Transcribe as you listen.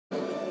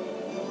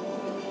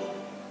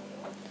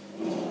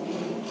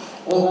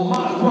of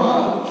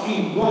Mark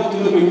in white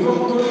judogi from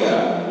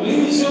Korea,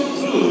 Lee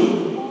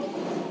Seung-Su.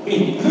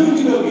 In blue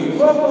judogi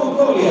from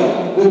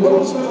Mongolia, the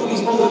bronze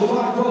medalist of the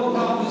Black Belt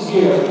Cup this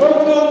year,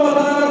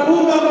 Otgonbaatar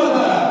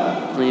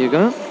Ulaanbaatar. There you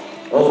go.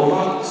 Of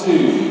Mark 2,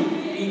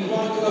 in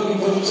white judogi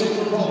from the Czech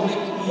Republic,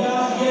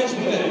 Jan.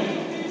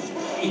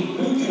 In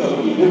blue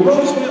judogi, the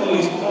bronze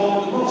medalist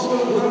of the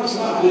Moscow Grand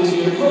Slam this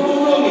year from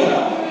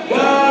Mongolia,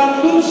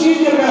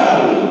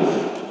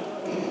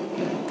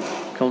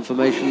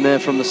 Confirmation there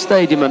from the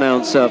stadium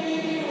announcer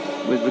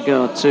with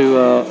regard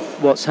to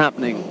what's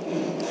happening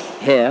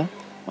here.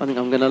 I think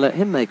I'm going to let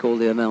him make all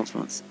the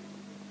announcements.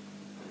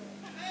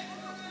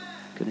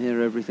 Can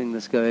hear everything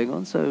that's going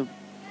on, so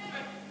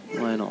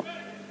why not?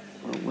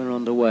 Well, we're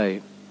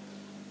underway.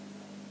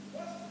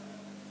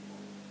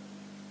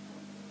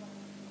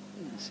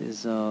 This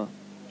is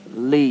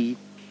Lee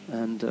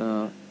and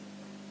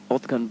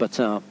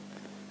Otgonbaatar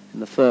in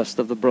the first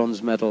of the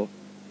bronze medal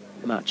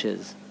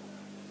matches.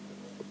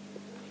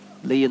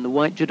 Lee in the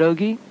white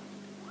judogi,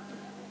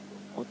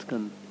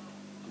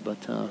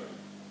 Otgonbaatar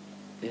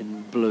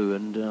in blue,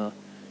 and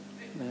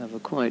they have a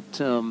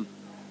quite, I don't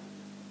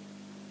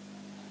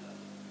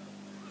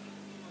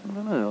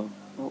know,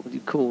 what would you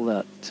call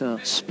that,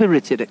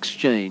 spirited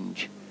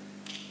exchange,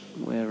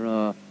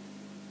 where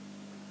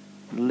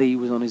Lee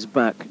was on his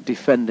back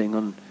defending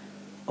and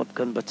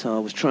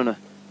Otgonbaatar was trying to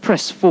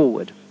press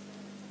forward,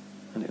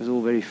 and it was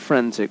all very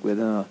frantic with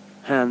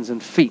hands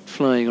and feet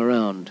flying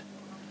around.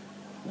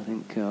 I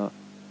think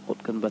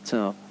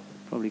Otgonbaatar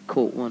probably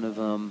caught one of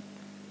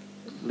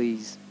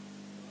Lee's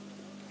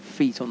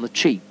feet on the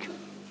cheek.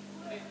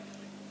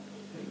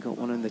 He got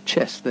one in the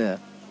chest there.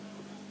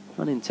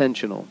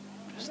 Unintentional,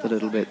 just a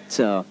little bit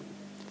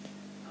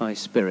high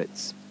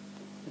spirits.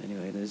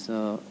 Anyway, there's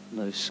no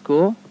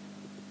score.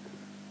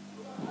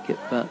 We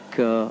get back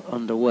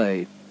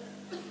underway.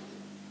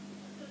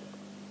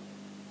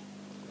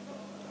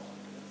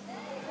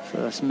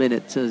 First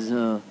minute has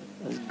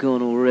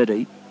gone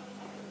already.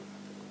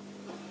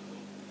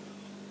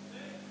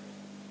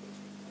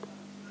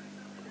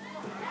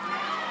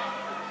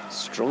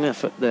 Strong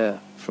effort there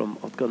from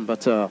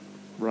Otgonbaatar,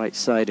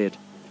 right-sided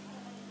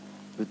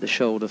with the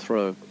shoulder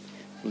throw.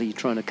 Lee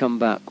trying to come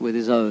back with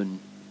his own.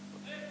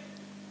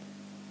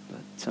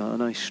 But a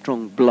nice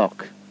strong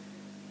block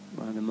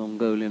by the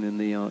Mongolian in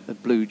the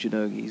blue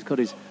judogi. He's got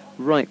his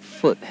right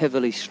foot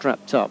heavily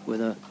strapped up with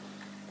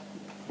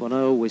what I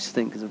always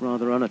think is a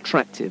rather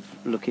unattractive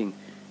looking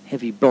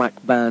heavy black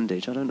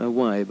bandage. I don't know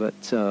why, but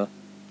it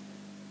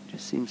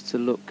just seems to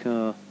look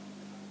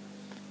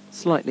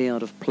slightly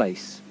out of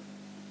place.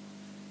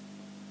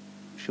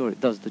 Sure,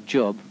 it does the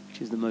job,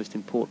 which is the most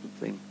important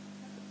thing.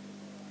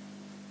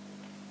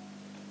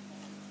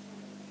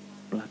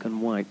 Black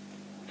and white.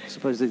 I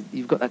suppose that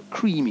you've got that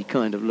creamy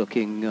kind of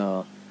looking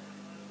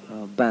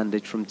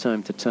bandage from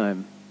time to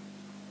time.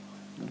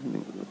 I don't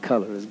think the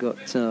colour has got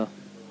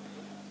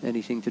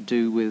anything to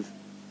do with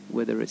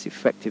whether it's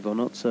effective or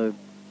not, so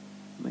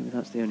maybe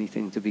that's the only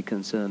thing to be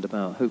concerned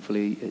about.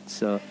 Hopefully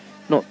it's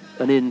not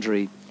an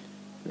injury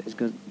that is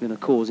going to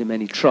cause him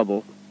any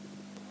trouble,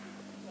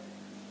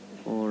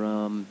 or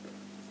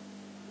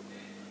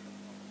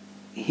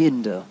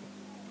hinder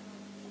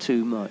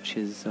too much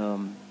his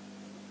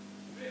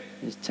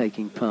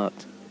taking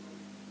part.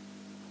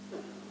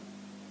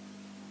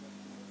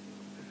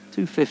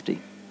 2:50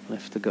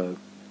 left to go.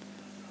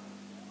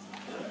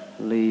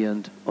 Lee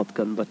and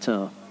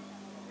Otgonbaatar.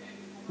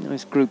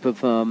 Nice group of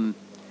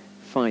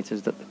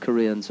fighters that the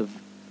Koreans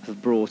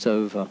have brought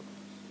over.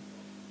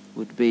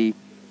 Would be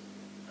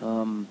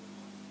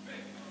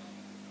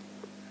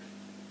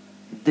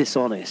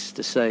dishonest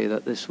to say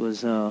that this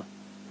was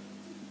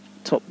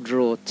top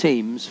draw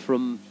teams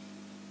from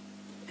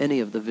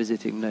any of the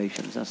visiting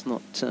nations. That's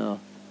not the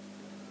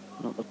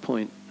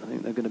point. I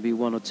think there are going to be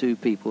one or two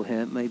people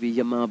here. Maybe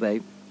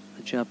Yamabe,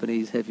 the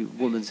Japanese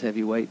woman's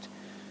heavyweight.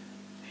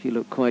 She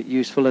looked quite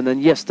useful. And then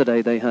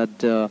yesterday they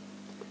had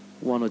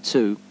one or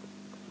two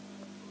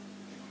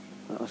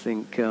that I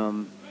think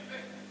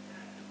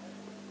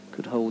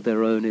could hold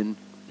their own in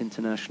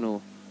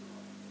international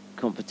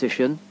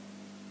competition.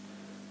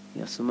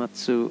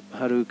 Yasumatsu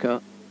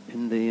Haruka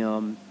in the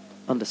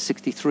under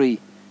 63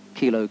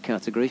 kilo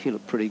category. She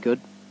looked pretty good.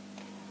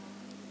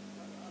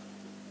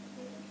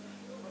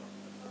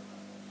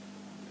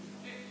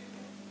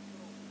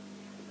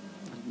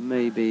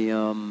 Maybe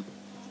in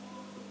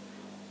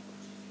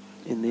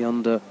the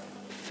under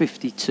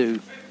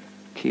 52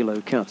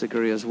 kilo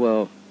category as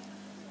well.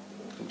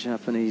 A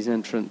Japanese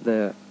entrant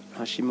there,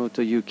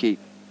 Hashimoto Yuki.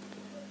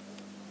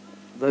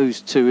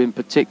 Those two in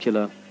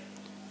particular,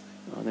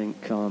 I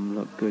think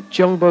look good.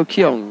 Jongbo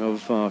Kyung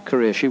of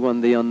Korea, she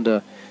won the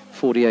under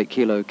 48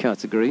 kilo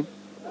category.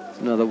 It's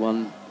another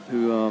one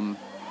who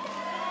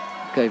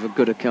gave a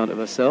good account of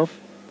herself.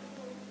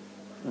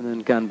 And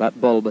then Ganbat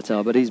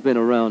Bolbatar, but he's been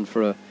around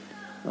for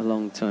a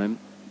long time.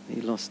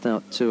 He lost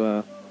out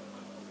to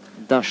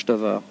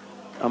Dashtova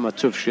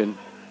Amatuvshin.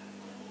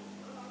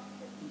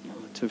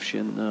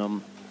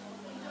 Amatuvshin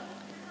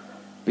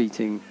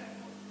beating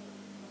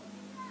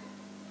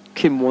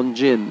Kim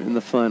Won-jin in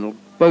the final.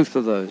 Both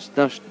of those,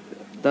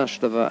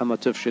 Dashtava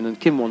Amatufshin and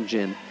Kim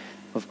Won-jin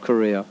of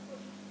Korea.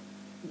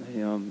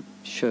 They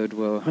showed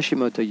well.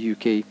 Hashimoto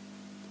Yuki,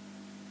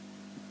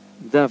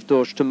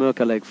 Davdorj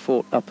Temurkaleg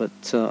fought up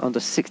at under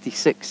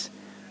 66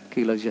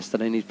 kilos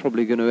yesterday, and he's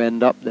probably going to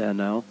end up there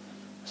now.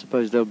 I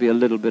suppose there'll be a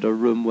little bit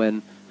of room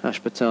when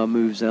Hashpatar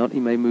moves out.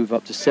 He may move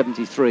up to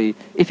 73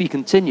 if he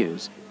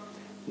continues.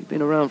 He's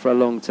been around for a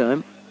long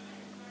time,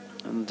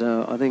 and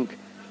I think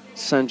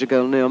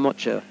Sanjagal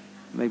Neomocha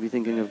may be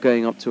thinking of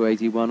going up to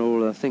 81,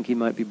 or I think he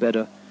might be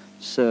better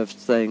served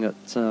staying at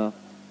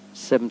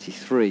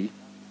 73.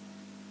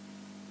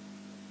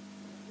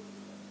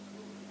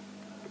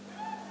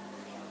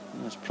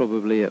 That's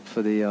probably it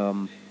for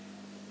the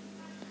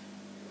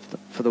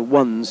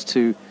ones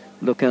to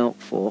look out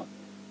for.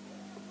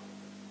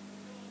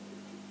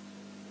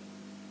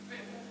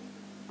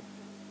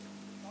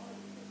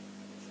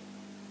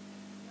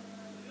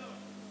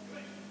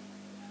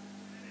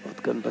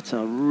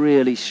 Otgonbaatar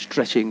really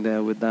stretching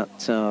there with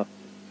that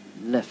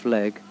left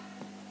leg.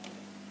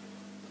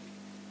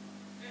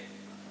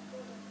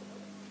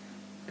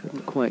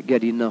 Couldn't quite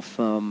get enough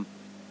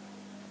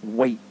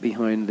weight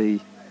behind the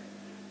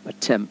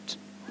attempt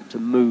to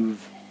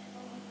move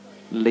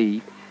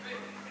Lee.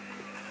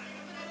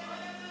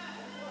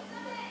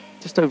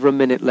 Just over a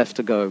minute left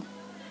to go.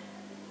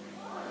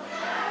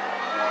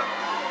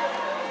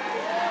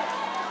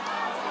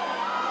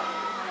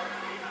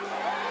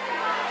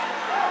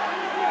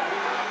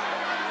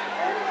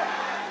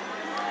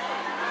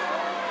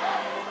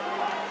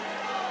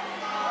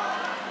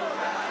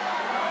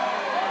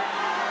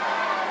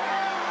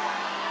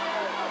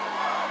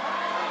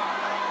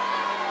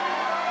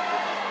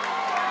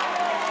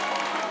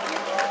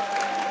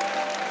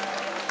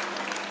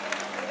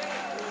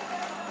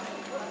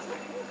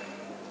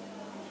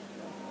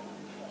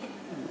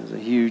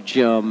 Huge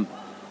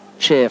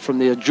chair from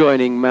the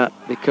adjoining mat,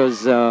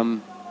 because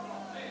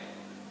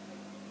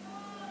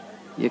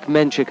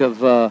Yekmenchik of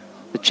the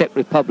Czech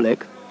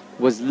Republic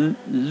was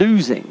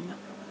losing,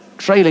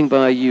 trailing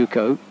by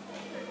Yuko,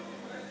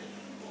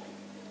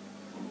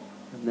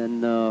 and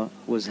then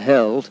was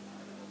held.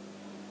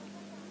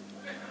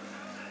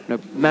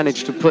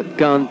 Managed to put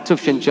Gan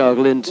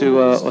Tufshinchagl into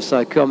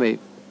Osai Komi.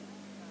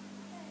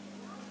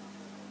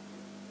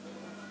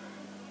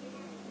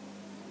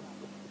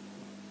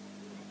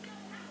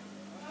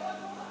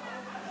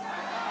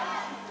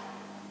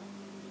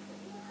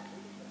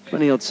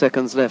 Odd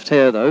seconds left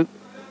here, though.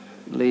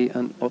 Lee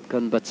and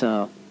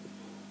Otgonbaatar.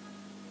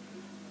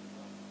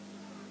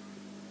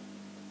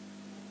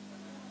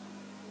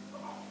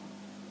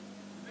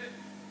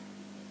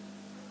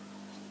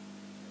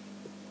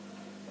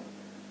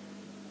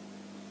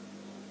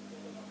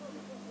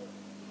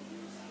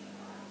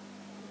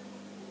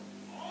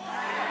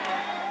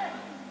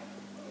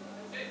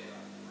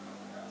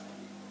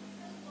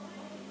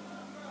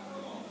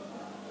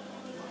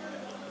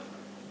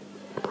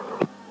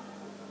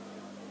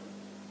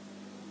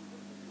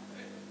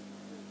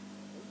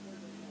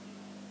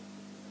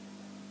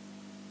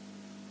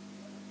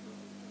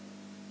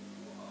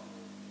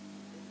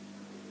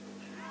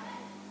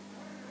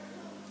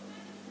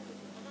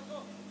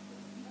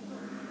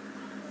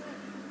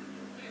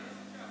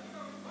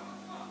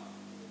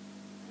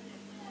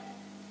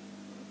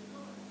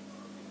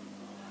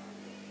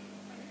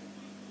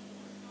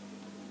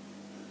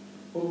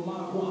 For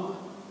Mark 1,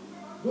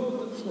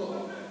 golden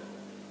score.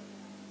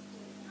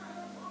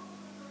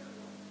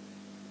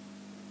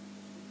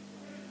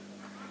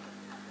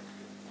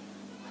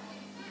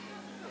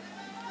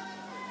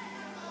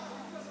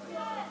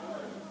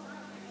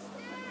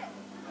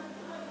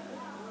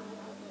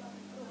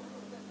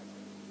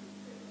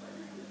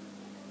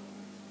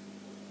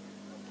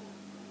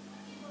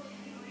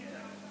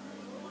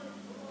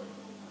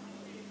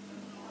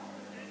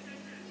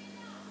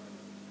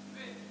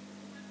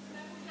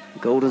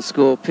 Golden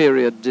score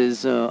period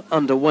is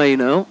underway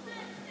now.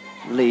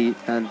 Lee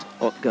and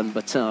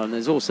Otgonbaatar, and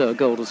there's also a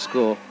golden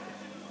score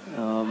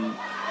on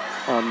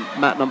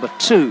mat number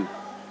 2.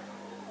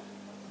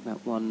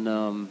 That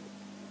one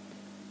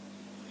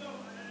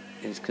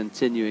is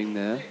continuing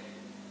there.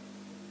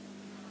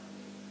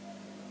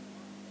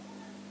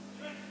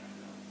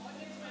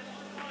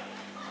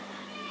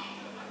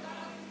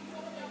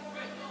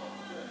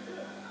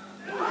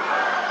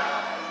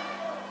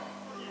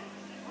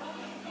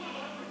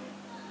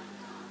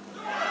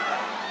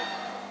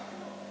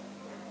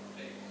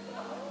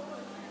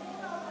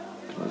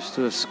 Close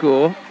to a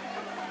score.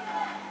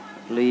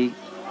 Lee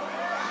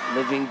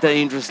living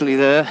dangerously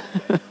there.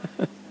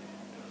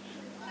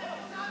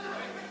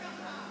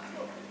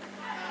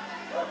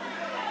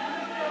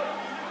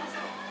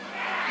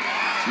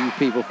 Few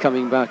people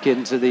coming back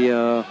into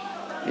the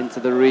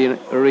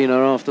arena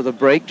after the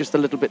break, just a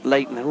little bit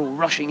late, and they're all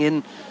rushing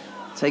in,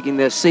 taking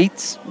their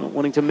seats, not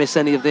wanting to miss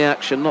any of the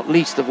action, not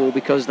least of all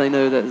because they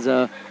know that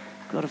there's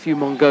got a few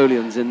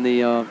Mongolians in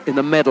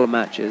the medal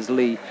matches.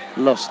 Lee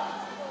lost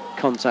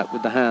contact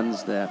with the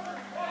hands there,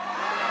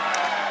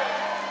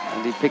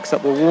 and he picks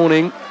up a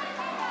warning.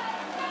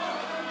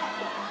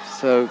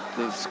 So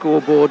the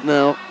scoreboard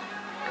now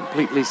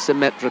completely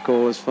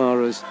symmetrical as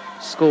far as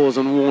scores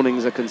and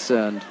warnings are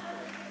concerned.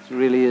 It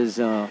really is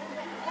a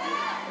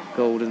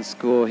golden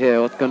score here.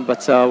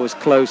 Otgonbaatar was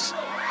close.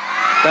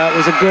 That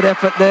was a good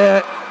effort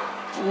there.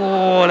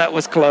 Oh, that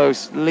was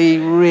close. Lee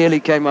really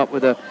came up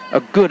with a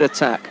good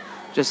attack.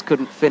 Just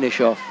couldn't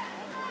finish off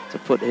to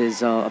put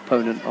his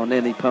opponent on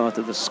any part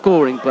of the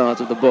scoring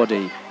part of the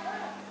body.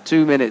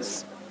 2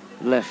 minutes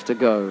left to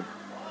go.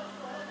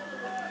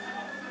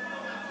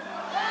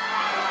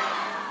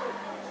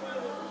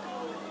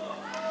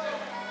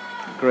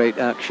 Great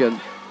action.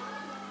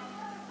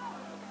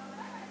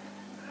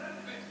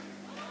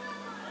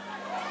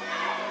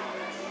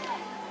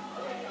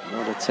 A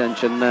lot of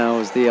tension now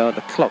as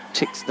the clock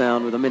ticks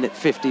down with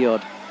 1:50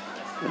 odd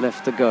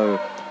left to go.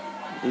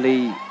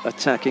 Lee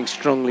attacking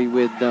strongly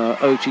with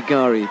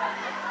Ochigari.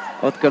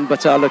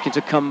 Otgonbaatar looking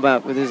to come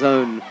back with his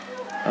own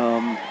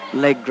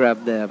leg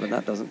grab there, but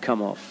that doesn't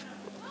come off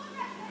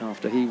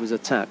after he was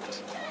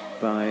attacked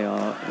by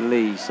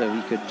Lee, so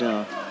he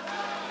could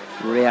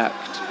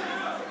react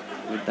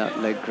with that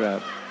leg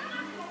grab.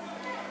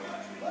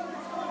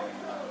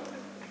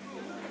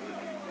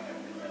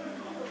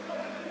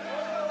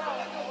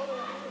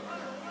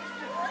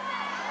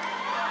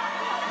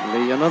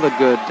 Lee, another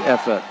good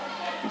effort.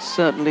 He's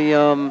certainly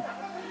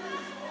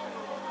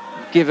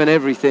given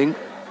everything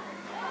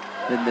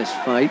in this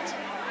fight.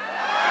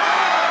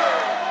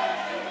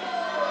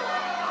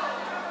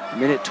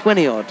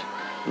 1:20 odd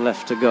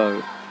left to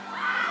go.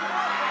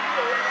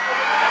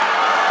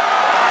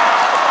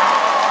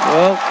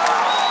 Well,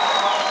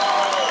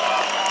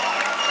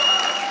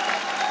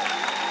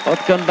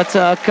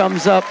 Otgonbaatar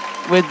comes up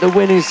with the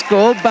winning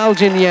score.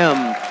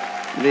 Baljinyam,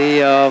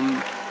 the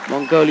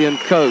Mongolian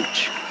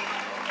coach,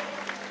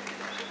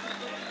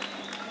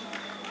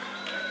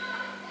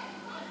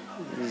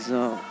 is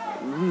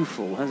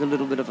rueful, has a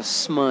little bit of a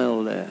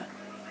smile there.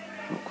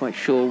 Not quite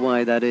sure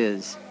why that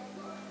is.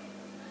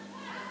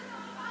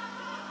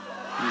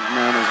 His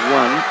man has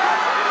won.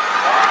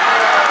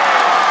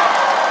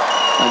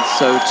 And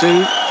so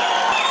too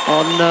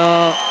on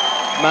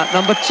mat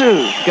number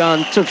 2,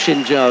 Gan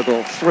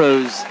Tuvshinjagel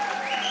throws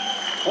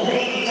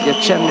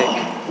Yachemnik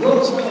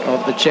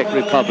of the Czech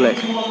Republic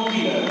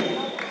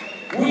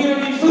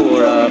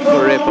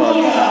for Ripon.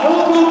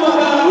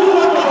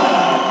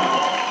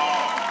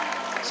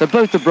 So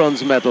both the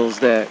bronze medals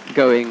there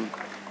going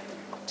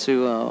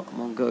to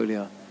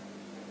Mongolia.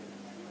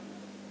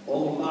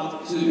 On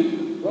mat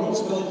 2,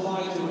 bronze medal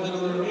fight for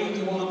medal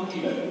 81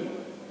 kilo.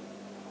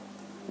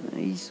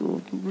 He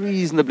sort of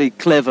reasonably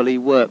cleverly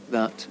worked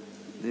that,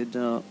 did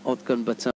Otgonbaatar.